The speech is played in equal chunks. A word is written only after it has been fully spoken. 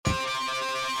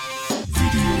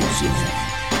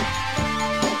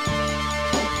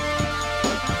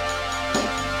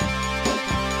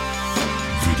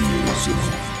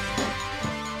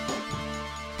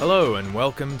Hello and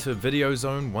welcome to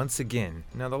VideoZone once again.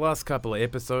 Now the last couple of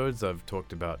episodes I've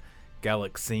talked about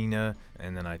Galaxina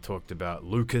and then I talked about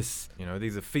Lucas.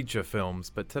 These are feature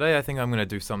films, but today I think I'm going to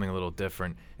do something a little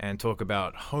different and talk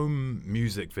about home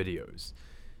music videos.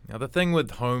 Now the thing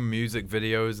with home music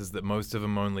videos is that most of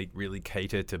them only really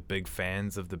cater to big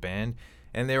fans of the band,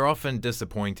 and they're often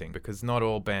disappointing because not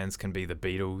all bands can be the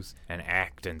Beatles and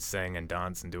act and sing and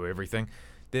dance and do everything.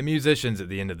 They're musicians at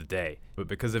the end of the day, but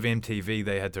because of MTV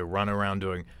they had to run around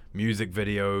doing music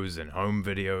videos and home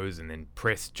videos and then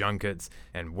press junkets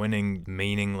and winning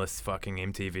meaningless fucking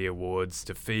MTV awards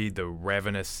to feed the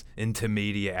ravenous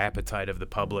intermediate appetite of the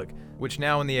public, which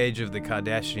now in the age of the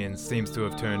Kardashians seems to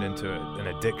have turned into an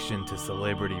addiction to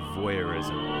celebrity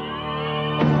voyeurism.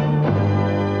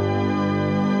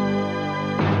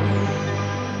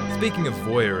 Speaking of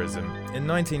voyeurism, in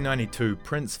 1992,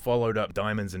 Prince followed up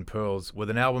Diamonds and Pearls with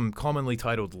an album commonly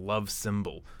titled Love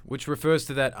Symbol, which refers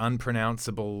to that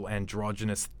unpronounceable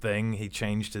androgynous thing he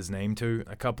changed his name to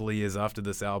a couple of years after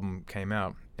this album came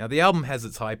out. Now the album has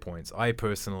its high points. I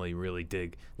personally really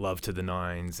dig Love to the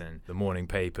Nines and The Morning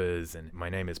Papers and My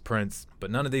Name is Prince, but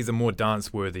none of these are more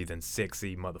dance-worthy than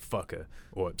Sexy Motherfucker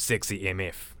or Sexy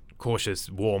MF, cautious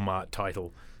Walmart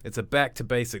title. It's a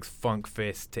back-to-basics funk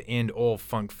fest to end all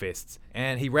funk fests,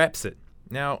 and he raps it.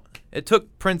 Now, it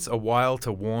took Prince a while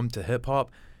to warm to hip-hop.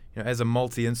 As a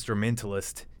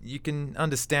multi-instrumentalist, you can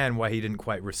understand why he didn't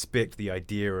quite respect the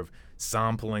idea of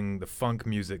sampling the funk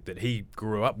music that he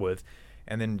grew up with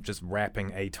and then just rapping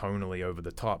atonally over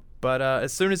the top. But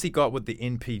as soon as he got with the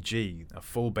NPG, a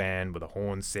full band with a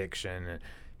horn section,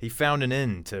 he found an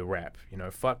in to rap.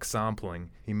 Fuck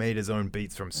sampling. He made his own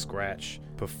beats from scratch,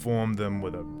 performed them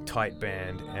with a tight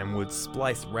band, and would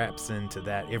splice raps into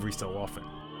that every so often.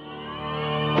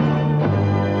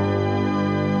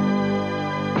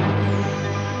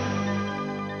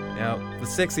 Now, the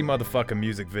Sexy Motherfucker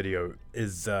music video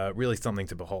is really something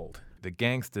to behold. The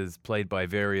gangsters, played by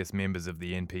various members of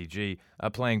the NPG, are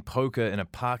playing poker in a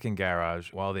parking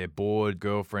garage while their bored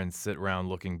girlfriends sit around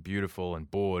looking beautiful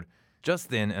and bored.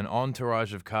 Just then, an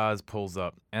entourage of cars pulls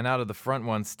up, and out of the front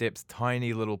one steps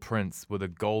tiny little Prince with a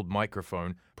gold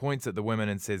microphone, points at the women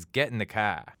and says, "Get in the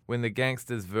car." When the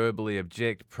gangsters verbally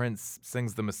object, Prince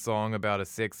sings them a song about a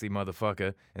sexy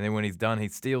motherfucker, and then when he's done, he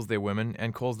steals their women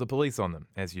and calls the police on them,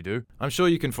 as you do. I'm sure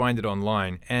you can find it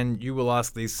online, and you will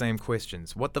ask these same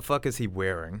questions. What the fuck is he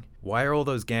wearing? Why are all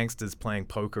those gangsters playing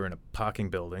poker in a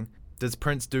parking building? Does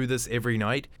Prince do this every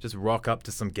night? Just rock up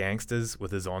to some gangsters with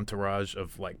his entourage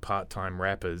of part-time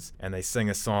rappers and they sing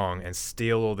a song and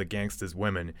steal all the gangsters'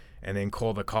 women and then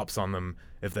call the cops on them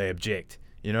if they object?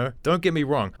 Don't get me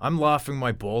wrong, I'm laughing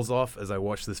my balls off as I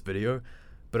watch this video,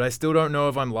 but I still don't know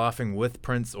if I'm laughing with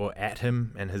Prince or at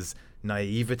him and his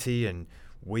naivety and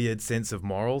weird sense of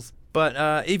morals.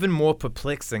 But even more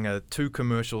perplexing are two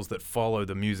commercials that follow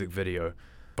the music video.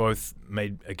 Both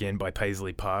made again by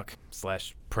Paisley Park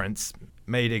 / Prince,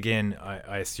 made again,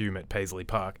 I assume, at Paisley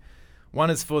Park. One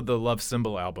is for the Love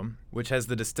Symbol album, which has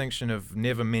the distinction of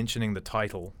never mentioning the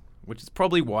title, which is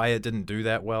probably why it didn't do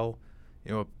that well.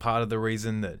 Part of the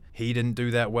reason that he didn't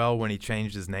do that well when he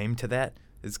changed his name to that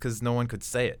is because no one could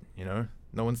say it,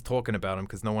 No one's talking about him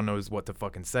because no one knows what to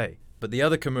fucking say. But the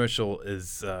other commercial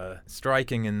is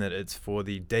striking in that it's for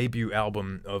the debut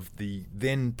album of the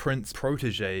then Prince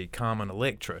protege, Carmen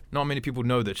Electra. Not many people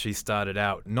know that she started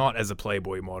out not as a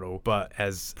Playboy model, but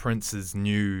as Prince's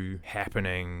new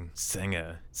happening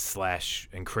singer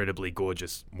 / incredibly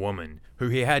gorgeous woman, who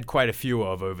he had quite a few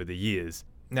of over the years.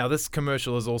 Now, this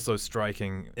commercial is also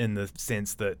striking in the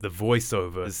sense that the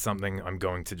voiceover is something I'm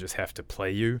going to just have to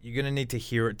play you. You're going to need to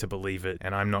hear it to believe it,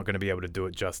 and I'm not going to be able to do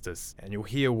it justice. And you'll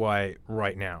hear why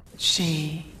right now.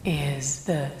 She is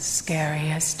the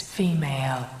scariest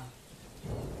female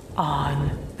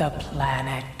on the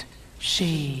planet.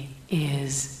 She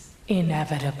is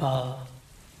inevitable.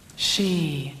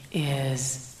 She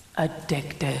is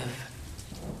addictive.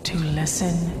 To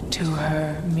listen to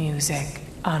her music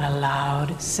on a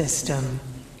loud system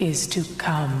is to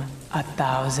come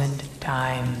 1,000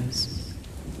 times.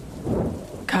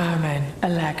 Carmen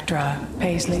Electra,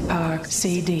 Paisley Park,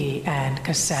 CD and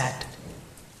cassette.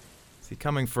 See,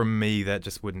 coming from me, that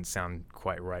just wouldn't sound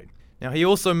quite right. Now, he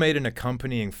also made an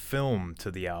accompanying film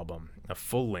to the album, a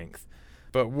full length.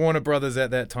 But Warner Brothers at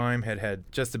that time had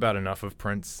had just about enough of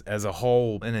Prince as a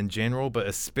whole and in general, but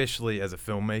especially as a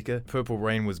filmmaker. Purple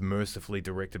Rain was mercifully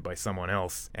directed by someone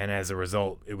else, and as a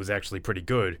result, it was actually pretty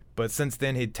good. But since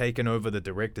then, he'd taken over the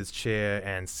director's chair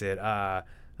and said,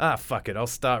 Fuck it, I'll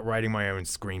start writing my own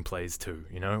screenplays too,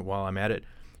 while I'm at it.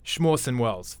 Schmorson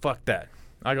Wells, fuck that.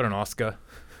 I got an Oscar.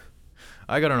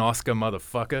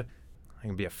 Motherfucker. I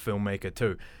can be a filmmaker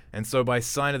too. And so by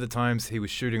sign of the times, he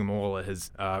was shooting them all at his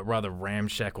rather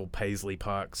ramshackle Paisley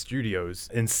Park studios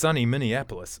in sunny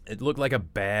Minneapolis. It looked like a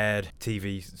bad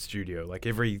TV studio. Like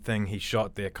everything he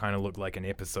shot there kind of looked like an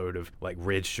episode of like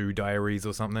Red Shoe Diaries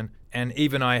or something. And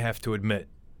even I have to admit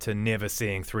to never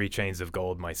seeing 3 Chains of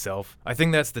Gold myself. I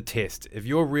think that's the test. If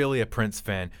you're really a Prince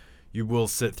fan, you will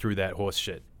sit through that horse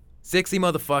shit. Sexy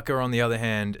Motherfucker, on the other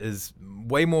hand, is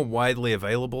way more widely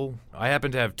available. I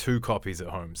happen to have 2 copies at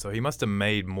home, so he must have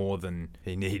made more than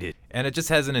he needed. And it just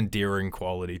has an endearing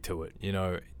quality to it.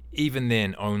 Even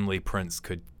then, only Prince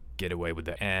could get away with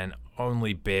that. And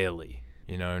only barely.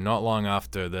 Not long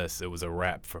after this, it was a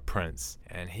wrap for Prince.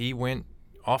 And he went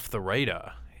off the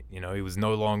radar. He was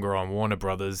no longer on Warner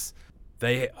Brothers.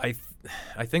 I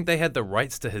think they had the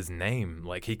rights to his name.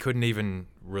 Like, he couldn't even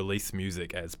release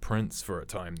music as Prince for a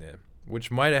time there,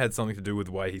 which might have had something to do with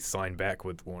why he signed back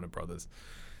with Warner Brothers,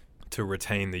 to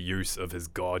retain the use of his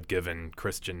God-given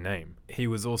Christian name. He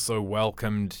was also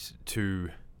welcomed to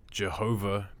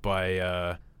Jehovah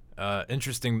by,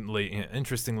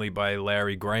 interestingly by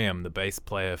Larry Graham, the bass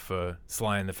player for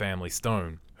Sly and the Family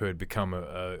Stone, who had become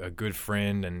a good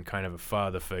friend and kind of a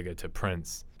father figure to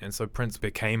Prince. And so Prince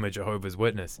became a Jehovah's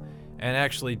Witness and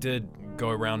actually did go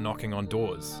around knocking on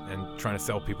doors and trying to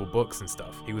sell people books and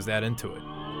stuff. He was that into it.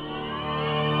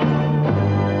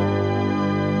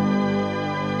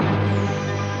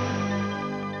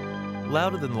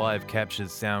 Louder Than Live captures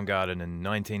Soundgarden in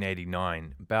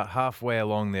 1989, about halfway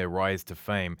along their rise to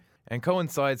fame, and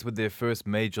coincides with their first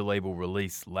major label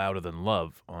release, Louder Than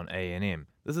Love, on A&M.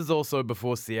 This is also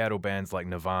before Seattle bands like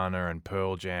Nirvana and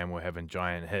Pearl Jam were having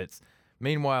giant hits.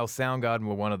 Meanwhile, Soundgarden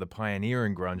were one of the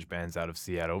pioneering grunge bands out of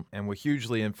Seattle and were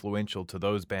hugely influential to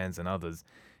those bands and others,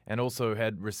 and also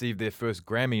had received their first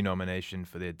Grammy nomination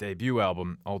for their debut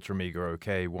album, Ultra Mega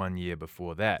OK, 1 year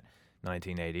before that,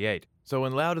 1988. So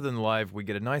in Louder Than Live, we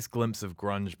get a nice glimpse of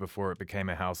grunge before it became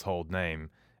a household name,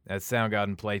 as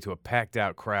Soundgarden play to a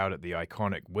packed-out crowd at the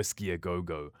iconic Whiskey A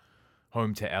Go-Go,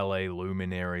 home to LA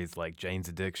luminaries like Jane's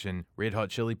Addiction, Red Hot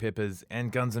Chili Peppers,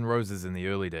 and Guns N' Roses in the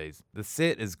early days. The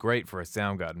set is great for a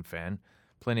Soundgarden fan.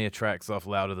 Plenty of tracks off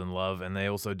Louder Than Love, and they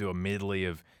also do a medley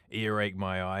of Earache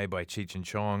My Eye by Cheech and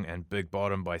Chong and Big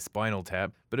Bottom by Spinal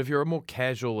Tap. But if you're a more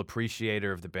casual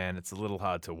appreciator of the band, it's a little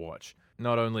hard to watch.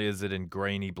 Not only is it in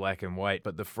grainy black and white,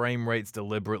 but the frame rate's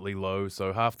deliberately low,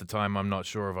 so half the time I'm not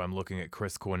sure if I'm looking at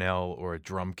Chris Cornell or a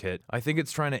drum kit. I think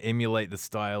it's trying to emulate the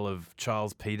style of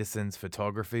Charles Peterson's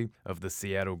photography of the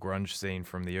Seattle grunge scene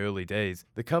from the early days.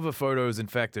 The cover photos, in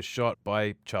fact, are shot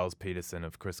by Charles Peterson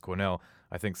of Chris Cornell,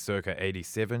 I think circa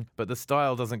 87, but the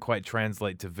style doesn't quite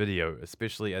translate to video,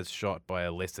 especially as shot by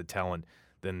a lesser talent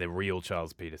than the real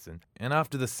Charles Peterson. And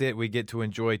after the set, we get to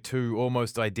enjoy 2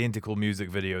 almost identical music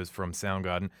videos from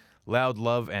Soundgarden, Loud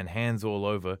Love and Hands All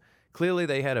Over. Clearly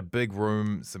they had a big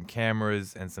room, some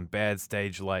cameras, and some bad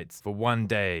stage lights for one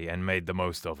day and made the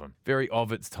most of them. Very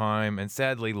of its time, and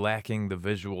sadly lacking the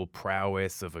visual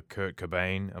prowess of a Kurt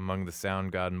Cobain among the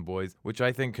Soundgarden boys, which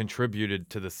I think contributed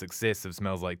to the success of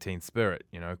Smells Like Teen Spirit.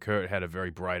 Kurt had a very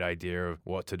bright idea of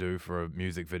what to do for a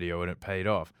music video, and it paid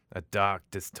off. A dark,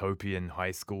 dystopian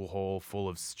high school hall full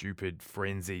of stupid,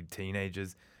 frenzied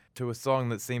teenagers, to a song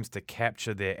that seems to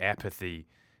capture their apathy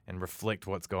and reflect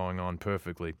what's going on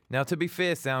perfectly. Now, to be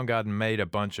fair, Soundgarden made a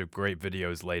bunch of great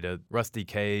videos later. Rusty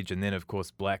Cage, and then of course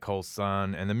Black Hole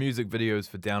Sun, and the music videos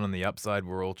for Down on the Upside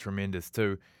were all tremendous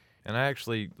too. And I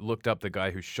actually looked up the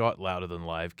guy who shot Louder Than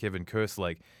Live, Kevin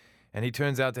Kerslake, and he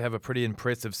turns out to have a pretty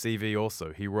impressive CV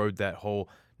also. He rode that whole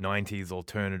 90s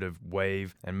alternative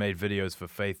wave and made videos for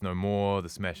Faith No More, The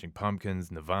Smashing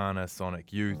Pumpkins, Nirvana,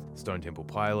 Sonic Youth, Stone Temple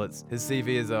Pilots. His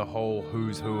CV is a whole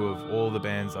who's who of all the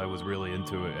bands I was really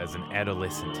into as an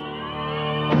adolescent.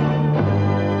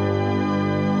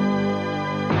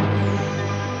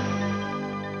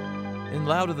 In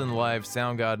Louder Than Live,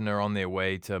 Soundgarden are on their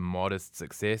way to modest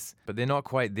success, but they're not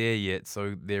quite there yet,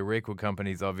 so their record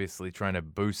company's obviously trying to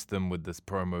boost them with this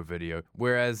promo video.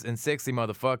 Whereas in Sexy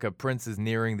Motherfucker, Prince is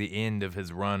nearing the end of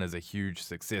his run as a huge,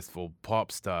 successful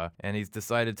pop star, and he's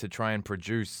decided to try and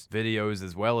produce videos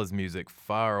as well as music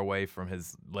far away from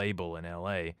his label in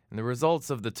LA. And the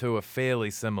results of the two are fairly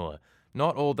similar.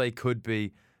 Not all they could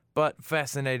be, but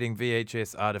fascinating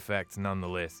VHS artifacts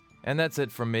nonetheless. And that's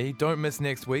it from me. Don't miss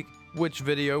next week. Which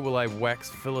video will I wax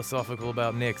philosophical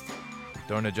about next?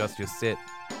 Don't adjust your set.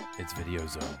 It's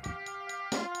VideoZone.